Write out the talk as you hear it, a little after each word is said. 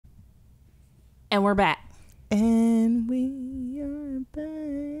And we're back. And we are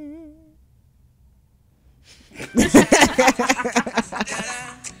back.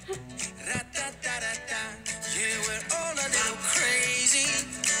 Yeah, we're all a little crazy,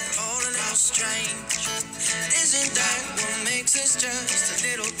 all a little strange. Isn't that what makes us just a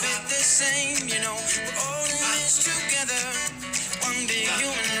little bit the same? You know, we're all in this together, one big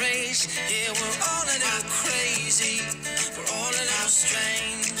human race. Yeah, we're all a little crazy, we're all a little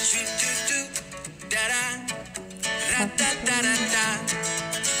strange. Da-da, da-da-da-da-da.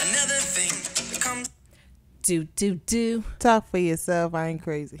 Another thing that comes. Do. Talk for yourself. I ain't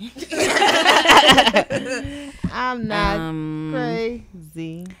crazy. I'm not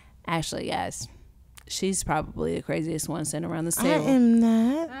crazy. Actually, guys, she's probably the craziest one sitting around the I table. am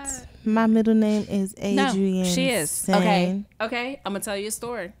not. My middle name is Adrian. No, she is. Sane. Okay. I'm gonna tell you a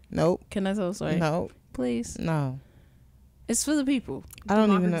story. Nope. Can I tell a story? Nope. Please. No. It's for the people. I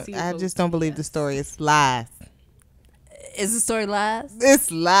don't even know. I just don't believe the story. It's lies. Is the story lies? It's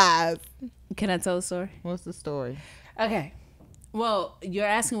lies. Can I tell a story? What's the story? Okay. Well, you're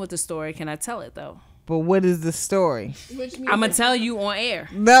asking what the story. Can I tell it though? But what is the story? I'm gonna tell you on air.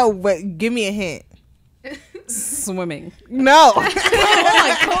 No, but give me a hint. Swimming. No.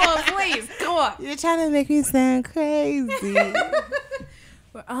 Come on, please. Come on. You're trying to make me sound crazy.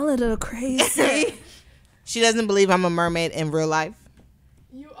 We're all a little crazy. She doesn't believe I'm a mermaid in real life.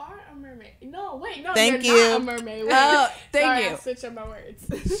 You are a mermaid. No, wait, no, Thank you're you. not a mermaid. Wait. Oh, thank Sorry, you. I switched up my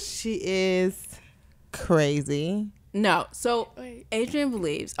words. She is crazy. No. So Wait. Adrian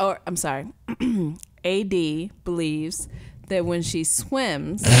believes, or I'm sorry, AD believes that when she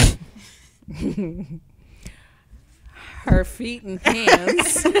swims, her feet and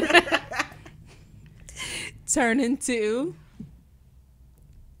hands turn into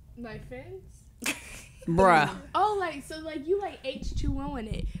My fins? bruh. Oh, like, so, like, you like H2O in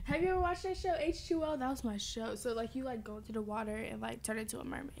it. Have you ever watched that show, H2O? That was my show. So, like, you, like, go into the water and, like, turn into a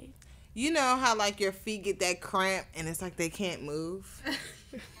mermaid. You know how like your feet get that cramp and it's like they can't move?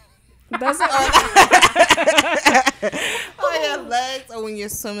 That's Or your legs, or when you're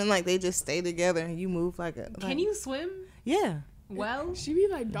swimming, like they just stay together and you move like a. Like, Can you swim Yeah. well? She be,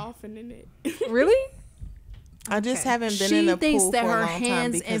 like, dolphin in it. really. I just haven't been She in a thinks pool that for a her long time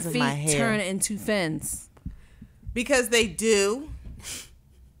hands and because of my feet hair. turn into fins. Because they do.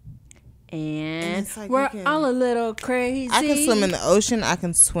 And it's like we're you can- all a little crazy. I can swim in the ocean. I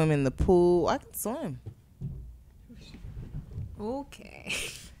can swim in the pool. I can swim. Okay.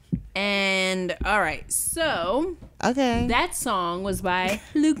 And all right, so Okay. that song was by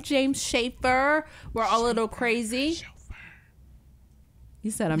Luke James Shaffer. We're all a little crazy.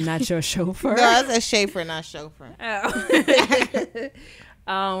 You said I'm not your chauffeur. No, I said Shaffer, not chauffeur.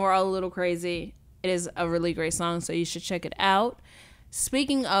 We're all a little crazy. It is a really great song, so you should check it out.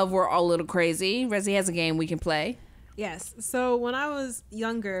 Speaking of We're All a Little Crazy, Rezi has a game we can play. Yes. So when I was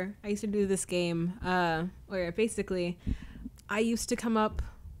younger, I used to do this game where basically I used to come up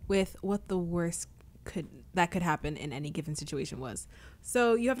with what the worst could happen in any given situation was.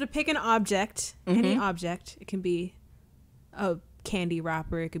 So you have to pick an object, any object. It can be a candy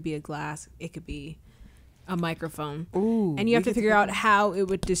wrapper, it could be a glass, it could be a microphone. Ooh. And you have to figure out how it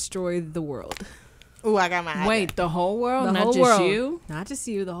would destroy the world. Ooh, I got my idea. Wait, the whole world? The Not whole just world. you? Not just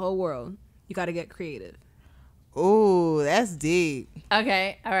you, the whole world. You got to get creative. Ooh, that's deep.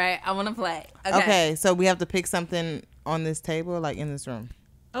 Okay, all right. I want to play. Okay, so we have to pick something on this table, like in this room.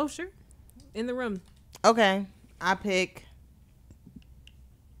 Oh, sure. In the room. Okay, I pick.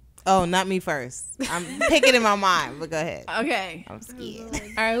 Oh, not me first. I'm picking in my mind, but go ahead. Okay. I'm scared.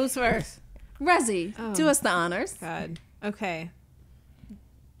 All right, who's first? Rezi, do us the honors. God. Okay.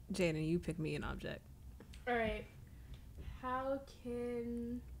 Jaden, you pick me an object. All right. How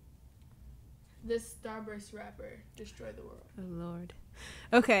can this Starburst wrapper destroy the world? Oh, Lord.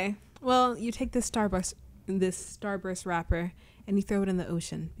 Okay. Well, you take this Starburst wrapper and you throw it in the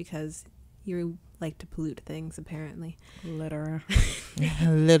ocean because you like to pollute things, apparently. Literally.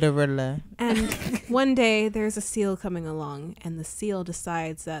 Literally. And one day there's a seal coming along, and the seal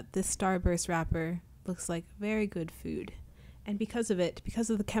decides that this Starburst wrapper looks like very good food. And because of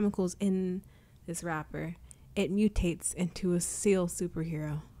the chemicals in this wrapper, it mutates into a seal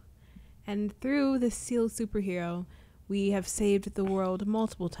superhero. And through this seal superhero, we have saved the world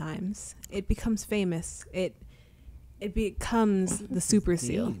multiple times. It becomes famous. It becomes the super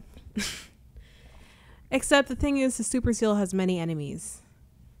seal. Except the thing is, the super seal has many enemies.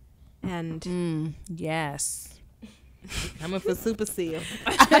 And Yes. Coming for Super Seal.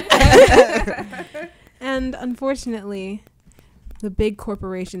 and unfortunately, the big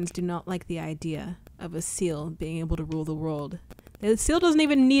corporations do not like the idea of a seal being able to rule the world. The seal doesn't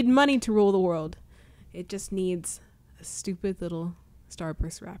even need money to rule the world. It just needs a stupid little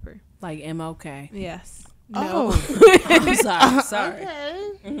starburst wrapper. Like MLK. Yes. Oh. I'm sorry. Sorry.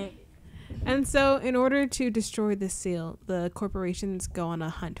 Okay. And so, in order to destroy this seal, the corporations go on a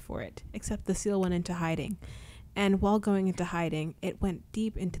hunt for it. Except the seal went into hiding. And while going into hiding, it went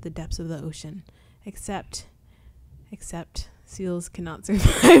deep into the depths of the ocean. Except seals cannot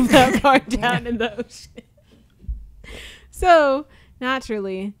survive that far down in the ocean. So,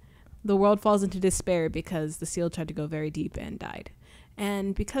 naturally, the world falls into despair because the seal tried to go very deep and died.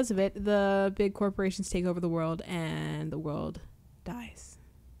 And because of it, the big corporations take over the world and the world dies.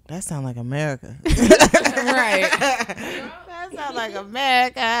 That sounds like America. Right. That sounds like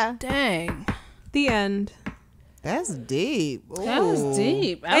America. Dang. The end. That's deep. That was Ooh.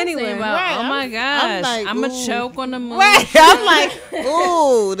 deep. I was Anyway, thinking about, right, oh my gosh, like, I'm going to ooh. choke on the moon. Right. I'm like,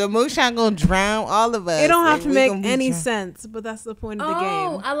 ooh, the moonshine gonna drown all of us. It don't have and to we make gonna be any drowned. sense, but that's the point of the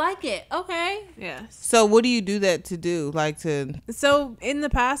Oh, game. I like it. Okay. Yes. So what do you do that to do? Like to So in the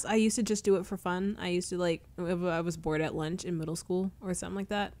past, I used to just do it for fun. I used to like, if I was bored at lunch in middle school or something like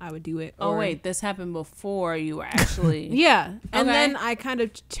that, I would do it. Oh, Or- wait. This happened before you were actually. Yeah. And Okay. then I kind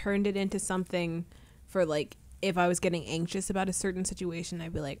of turned it into something for like, if I was getting anxious about a certain situation,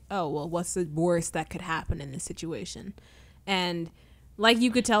 I'd be like, oh, well, what's the worst that could happen in this situation? And like you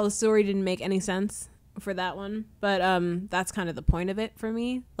could tell, the story didn't make any sense for that one. But that's kind of the point of it for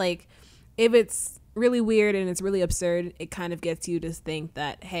me. Like, if it's really weird and it's really absurd, it kind of gets you to think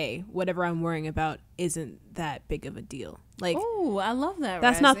that, hey, whatever I'm worrying about isn't that big of a deal. Like, Oh, I love that.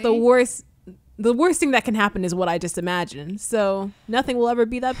 that's not the worst. The worst thing that can happen is what I just imagined. So nothing will ever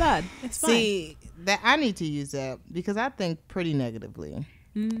be that bad. It's fine. see that I need to use that because I think pretty negatively,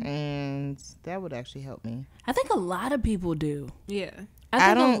 and that would actually help me. I think a lot of people do. Yeah. I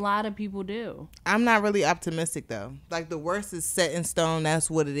think a don't- lot of people do. I'm not really optimistic though. Like the worst is set in stone. That's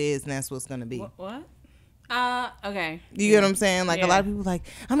what it is, and that's what's gonna be. What? Okay. You get what I'm saying? Like Yeah. a lot of people like,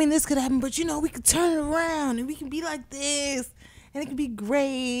 I mean, this could happen, but we could turn it around and we can be like this. And it can be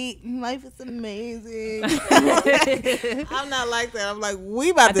great. Life is amazing. I'm not like that. I'm like,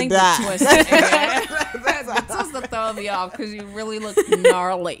 we about I to think die. the twist. That's supposed to throw me off because you really look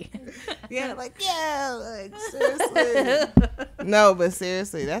gnarly. Yeah, like seriously. No, but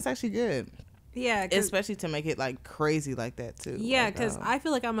seriously, that's actually good. Yeah. Especially to make it like crazy like that too. Yeah, Like, because I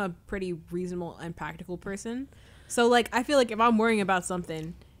feel like I'm a pretty reasonable and practical person. So like, I feel like if I'm worrying about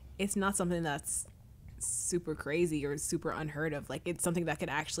something, it's not something that's super crazy or super unheard of. Like, it's something that could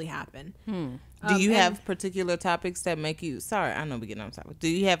actually happen. do you have particular topics that make you? Sorry, I know we getting on topic. Do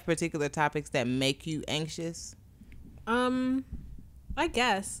you have particular topics that make you anxious? I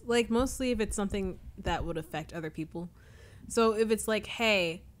guess like mostly if it's something that would affect other people. So if it's like,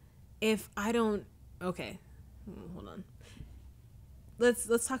 hey, if I don't, okay, hold on.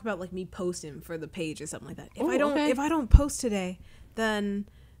 Let's talk about like me posting for the page or something like that. If I don't post today, then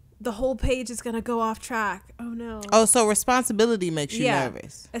the whole page is gonna go off track. Oh no. Oh, so responsibility makes you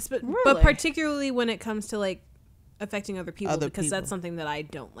nervous. But Really? particularly when it comes to like affecting other people, Other because people. that's something that I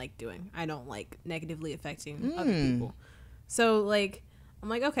don't like doing. I don't like negatively affecting other people. So like, I'm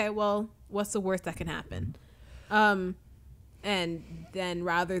like, okay, well, what's the worst that can happen? And then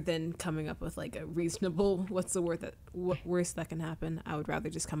rather than coming up with like a reasonable, what's the worst that can happen, I would rather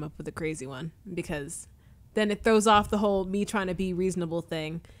just come up with a crazy one, because then it throws off the whole me trying to be reasonable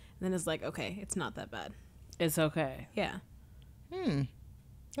thing. And then it's like, okay, it's not that bad. It's okay. Yeah. That's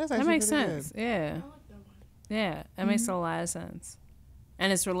That actually makes pretty sense. good. Yeah. Yeah, that makes a lot of sense.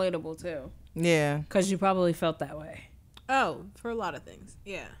 And it's relatable too. Yeah. Because you probably felt that way. Oh, for a lot of things.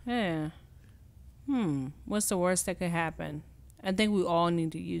 Yeah. Yeah. What's the worst that could happen? I think we all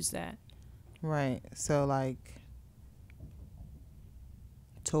need to use that. Right. So like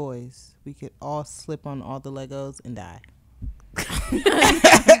toys, we could all slip on all the Legos and die.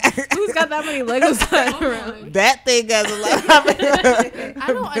 Who's got that many Legos lying around? That thing has a lot.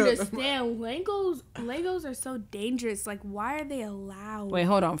 I don't understand. Legos are so dangerous. Like, why are they allowed? Wait,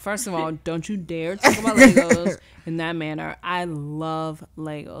 hold on. First of all, don't you dare talk about Legos in that manner. I love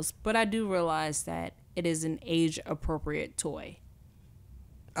Legos, but I do realize that it is an age-appropriate toy.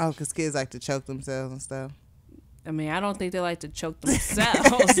 Oh, because kids like to choke themselves and stuff. I mean, I don't think they like to choke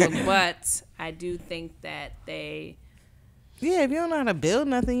themselves, but I do think that they... Yeah, if you don't know how to build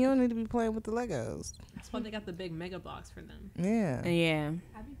nothing, you don't need to be playing with the Legos. That's why they got the big mega box for them. Yeah. Yeah.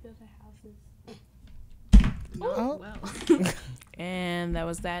 Have you built houses? Oh. Well. And that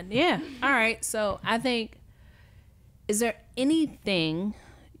was that. Yeah. All right. So I think, is there anything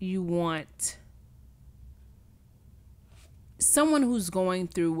you want someone who's going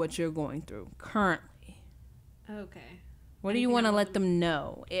through what you're going through currently? Okay. What do you want to let them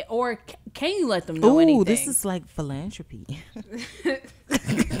know? Or can you let them know anything? Ooh, this is like philanthropy.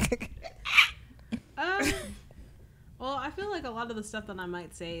 Well, I feel like a lot of the stuff that I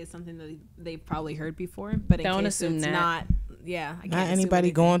might say is something that they've probably heard before, but in Don't case assume it's that. not, yeah, I can't Not assume anybody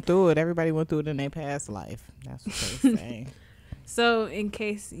anything. going through it. Everybody went through it in their past life. That's what they're saying. So, in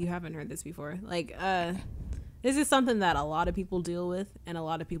case you haven't heard this before, like, this is something that a lot of people deal with and a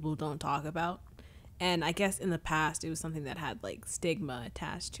lot of people don't talk about. And I guess in the past, it was something that had, like, stigma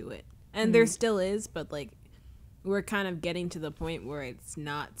attached to it. And there still is, but, like, we're kind of getting to the point where it's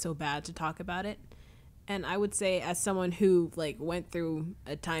not so bad to talk about it. And I would say, as someone who, like, went through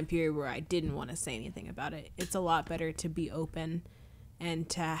a time period where I didn't want to say anything about it, it's a lot better to be open and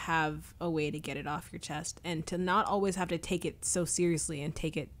to have a way to get it off your chest and to not always have to take it so seriously and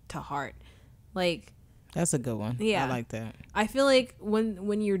take it to heart. Like, That's a good one. Yeah. I like that. I feel like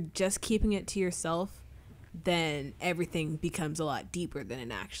when you're just keeping it to yourself, then everything becomes a lot deeper than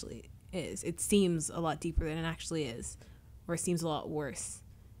it actually is. It seems a lot deeper than it actually is, or it seems a lot worse.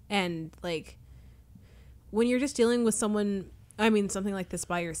 And, like, when you're just dealing with something like this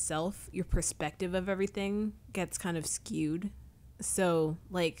by yourself, your perspective of everything gets kind of skewed. So,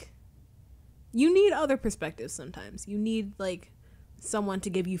 like, you need other perspectives sometimes. You need, like, someone to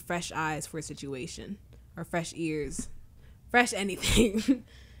give you fresh eyes for a situation, or fresh ears, fresh anything.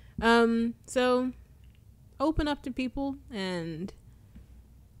 So open up to people and,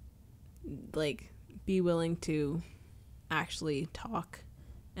 like, be willing to actually talk.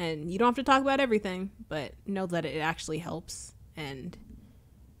 And you don't have to talk about everything, but know that it actually helps, and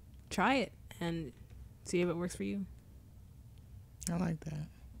try it and see if it works for you. I like that.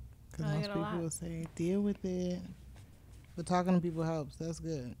 Because I like most it a people lot. will say, deal with it. But talking to people helps. That's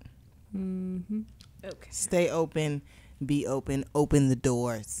good. Mm-hmm. Okay. Stay open. Be open. Open the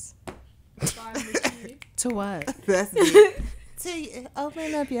doors. To what? That's it. To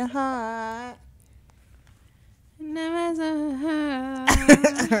open up your heart.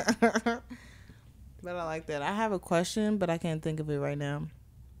 But I like that. I have a question, but I can't think of it right now.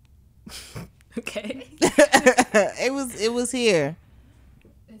 Okay. It was here.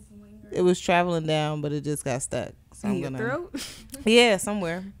 It's lingering. It was traveling down, but it just got stuck. So In I'm your gonna. throat? Yeah,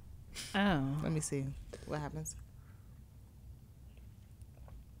 somewhere. Oh. Let me see what happens.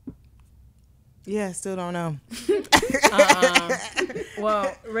 Yeah, still don't know.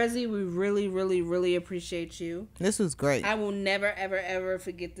 Well, Rezi, we really, really, really appreciate you. This was great. I will never, ever, ever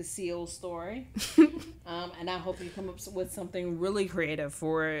forget the seal story. And I hope you come up with something really creative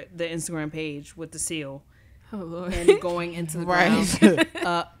for the Instagram page with the seal Oh, Lord. and going into the Right. ground.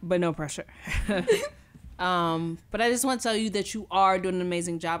 But no pressure. But I just want to tell you that you are doing an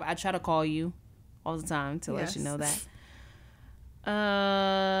amazing job. I try to call you all the time to let you know that.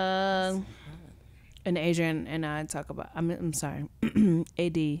 And Adrian and I talk about. I'm sorry,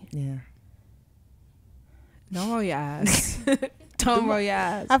 AD. Yeah. Don't roll your eyes. Don't roll your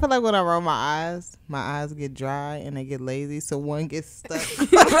eyes. I feel like when I roll my eyes get dry and they get lazy, so one gets stuck.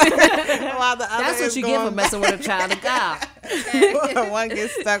 While the other That's is what you get for going messing with a child of God. back. One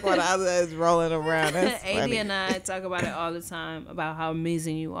gets stuck while the other is rolling around. That's AD funny. and I talk about it all the time about how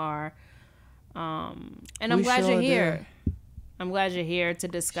amazing you are. And I'm We glad sure you're do. here. I'm glad you're here to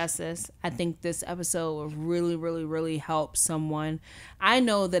discuss this. I think this episode will really, really, really help someone. I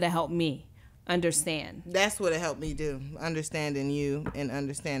know that it helped me understand. That's what it helped me do. Understanding you and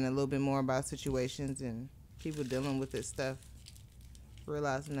understanding a little bit more about situations and people dealing with this stuff.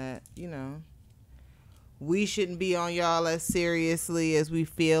 Realizing that, we shouldn't be on y'all as seriously as we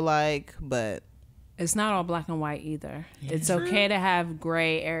feel like, but It's not all black and white either. It's okay to have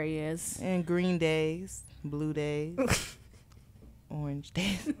gray areas. and green days, blue days, orange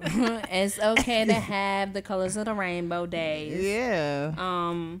days. It's okay to have the colors of the rainbow days.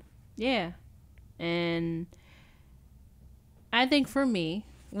 Yeah. Yeah. And I think for me,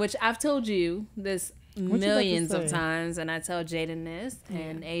 which I've told you this you about to millions of say? times, and I tell Jaden this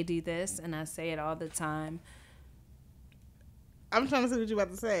and AD this, and I say it all the time. I'm trying to see what you're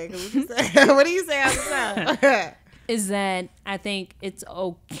about to say. 'Cause what you say? What do you say all the time? Is that I think it's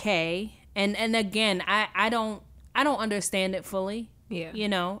okay, and again, I don't understand it fully.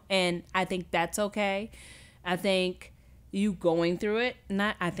 Yeah. And I think that's okay. I think you going through it,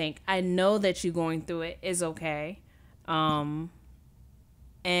 I know that you going through it is okay.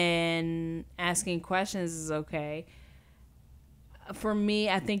 And asking questions is okay. For me,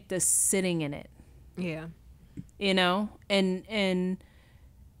 I think the sitting in it, Yeah. and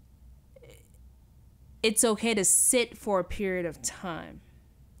it's okay to sit for a period of time.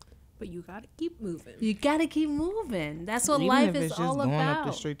 But you gotta keep moving. You gotta keep moving. That's what Even life if is it's just all going about. up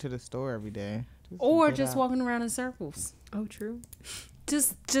the street to the store every day. or Get just out. walking around in circles. Oh, true.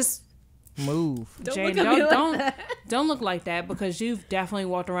 Just Move. Jane, look at me like that. don't look like that, because you've definitely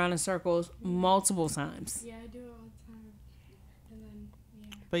walked around in circles multiple times. Yeah, I do it all the time. And then, yeah.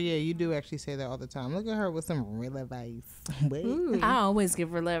 But yeah, you do actually say that all the time. Look at her with some real advice. Wait. I always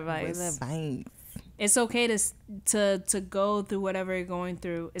give real advice. Real advice. It's okay to go through whatever you're going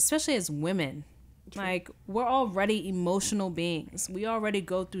through, especially as women. Like, we're already emotional beings. We already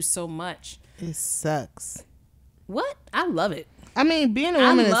go through so much. It sucks. What? I love it. I mean, being a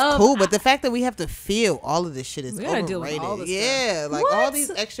woman is love- cool, but the fact that we have to feel all of this shit is We gotta deal with overrated. all this Yeah, like all What? these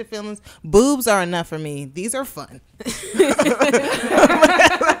extra feelings. Boobs are enough for me. These are fun. But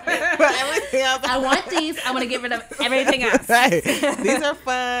everything else, I want these. I want to get rid of everything else. right. These are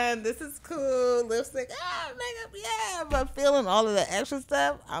fun. This is cool. Lipstick, makeup, yeah. But feeling all of the extra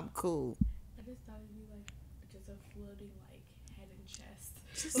stuff, I'm cool. I just thought it'd be like just a floating like head and chest.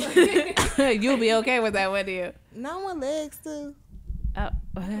 Just like You'll be okay with that, wouldn't you? No, I want legs too. What?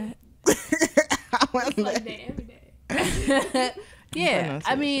 I want like legs. that every day. Yeah, what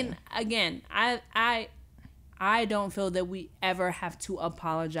I you're mean, again, I don't feel that we ever have to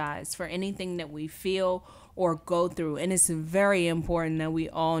apologize for anything that we feel or go through, and it's very important that we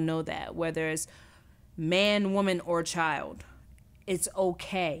all know that, whether it's man, woman, or child, it's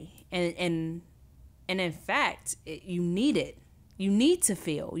okay, and in fact, you need it. You need to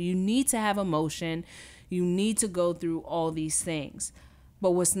feel. You need to have emotion. You need to go through all these things,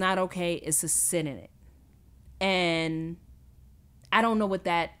 but what's not okay is to sit in it, and I don't know what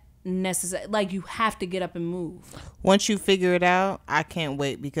that necessary. Like, you have to get up and move. Once you figure it out, I can't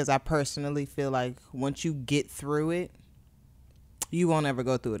wait, because I personally feel like once you get through it, you won't ever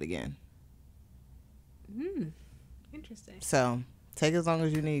go through it again. Interesting. So take as long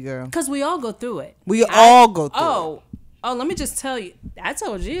as you need, girl. Because we all go through it. We all go through it. Oh, let me just tell you. I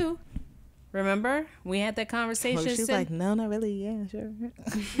told you. Remember? We had that conversation. She's like, no, not really. Yeah, sure.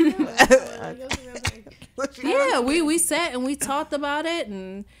 Yeah, we sat and we talked about it,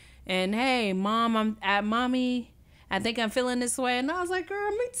 and hey, mom, I'm at mommy. I think I'm feeling this way, and I was like, girl,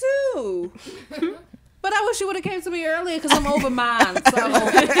 me too. But I wish you would have came to me earlier, because I'm over mine. So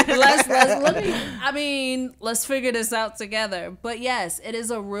let's figure this out together. But yes, it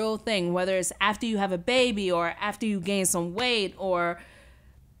is a real thing. Whether it's after you have a baby, or after you gain some weight, or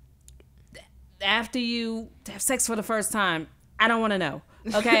after you have sex for the first time, I don't want to know.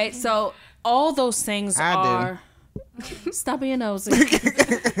 Okay, so all those things are. Stop being nosy.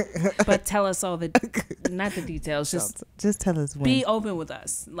 But tell us all not the details. Just tell us when. Be open with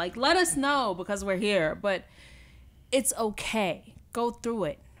us. Like, let us know, because we're here. But it's okay. Go through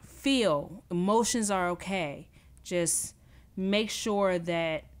it. Feel. Emotions are okay. Just make sure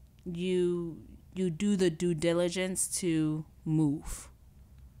that you do the due diligence to move.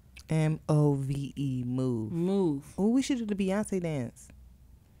 MOVE, move. Move. Oh, we should do the Beyonce dance.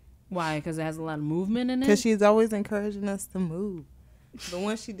 Why? Because it has a lot of movement in it? Because she's always encouraging us to move. The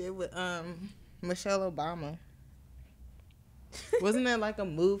one she did with Michelle Obama. Wasn't that like a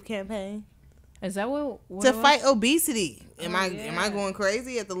move campaign? Is that what To it was? fight obesity. Am I going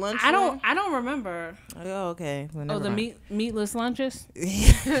crazy at the lunch? I don't remember. Oh, okay. Well, Oh, never the mind. meatless lunches?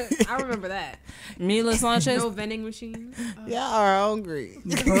 I remember that. Meatless lunches? No vending machines. Y'all are hungry.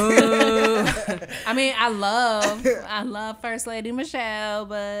 I mean, I love First Lady Michelle,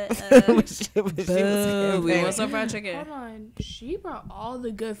 but She was we want campaigning. some fried chicken. Hold on. She brought all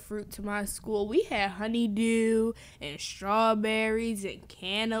the good fruit to my school. We had honeydew and strawberries and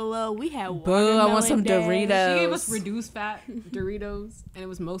cantaloupe. We had Boo, I want some watermelon dash. She gave Doritos. us reduced fat Doritos, and it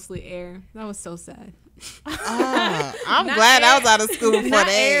was mostly air. That was so sad. I'm glad I was out of school before Not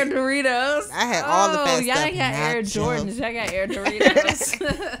that. Air Doritos. I had all the fat y'all stuff. ain't got Air Nachos. Jordans. Y'all got Air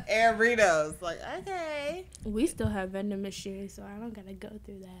Doritos. Air Doritos. Like, okay. We still have vending machines, so I don't gotta go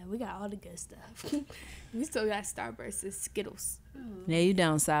through that. We got all the good stuff. We still got Starburst and Skittles. Yeah, you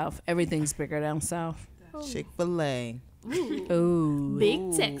down south. Everything's bigger down south. Chick-fil-A. Ooh.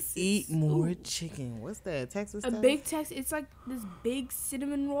 Big Texas. Eat more chicken. What's that? Texas A stuff? big Texas. It's like this big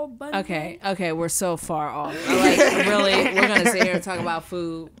cinnamon roll bun. Okay, we're so far off. Like, really, we're gonna sit here and talk about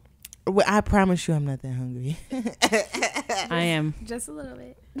food. Well, I promise you I'm not that hungry. I am. Just a little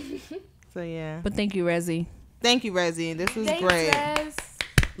bit. So, yeah. But thank you, Rezi. Thank you, Rezi. This was Thanks, great. Rez.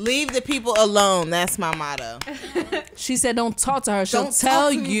 Leave the people alone. That's my motto. She said don't talk to her. She'll Don't tell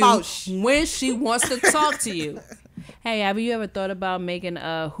talk to me you about when she wants to talk to you. Hey, have you ever thought about making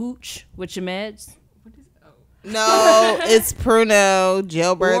a hooch with your meds? No, it's Pruno.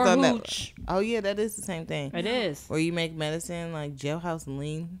 Jailbirds Or on that. hooch. Oh, yeah, that is the same thing. It is. Or you make medicine like jailhouse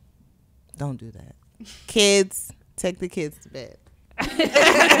lean. Don't do that. Kids, take the kids to bed.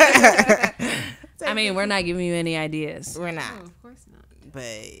 I mean, we're not giving you any ideas. We're not. Oh, of course not.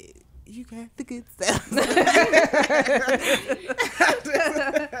 But you got the good stuff.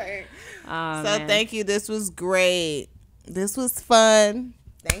 Oh, So man. thank you. This was great. This was fun.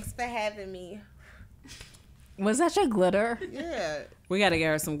 Thanks for having me. Was that your glitter? Yeah. We got to get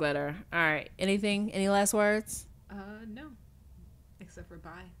her some glitter. All right. Anything? Any last words? No. Except for bye.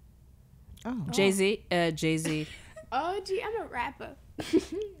 Oh. Jay-Z? Jay-Z. Oh, gee, I'm a rapper.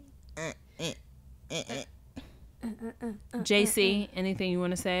 JC, anything you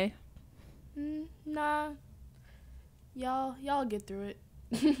want to say? Nah. Y'all get through it.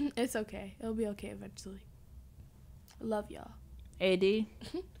 It's okay. It'll be okay eventually. Love y'all. AD?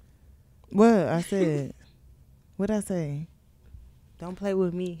 What I said? What'd I say? Don't play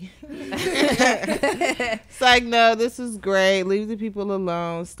with me. It's like, no, this is great. Leave the people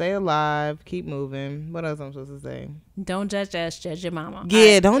alone. Stay alive. Keep moving. What else I'm supposed to say? Don't judge us. Judge your mama.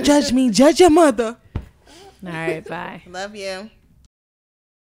 Yeah, don't judge me. Judge your mother. All right. Bye. Love you.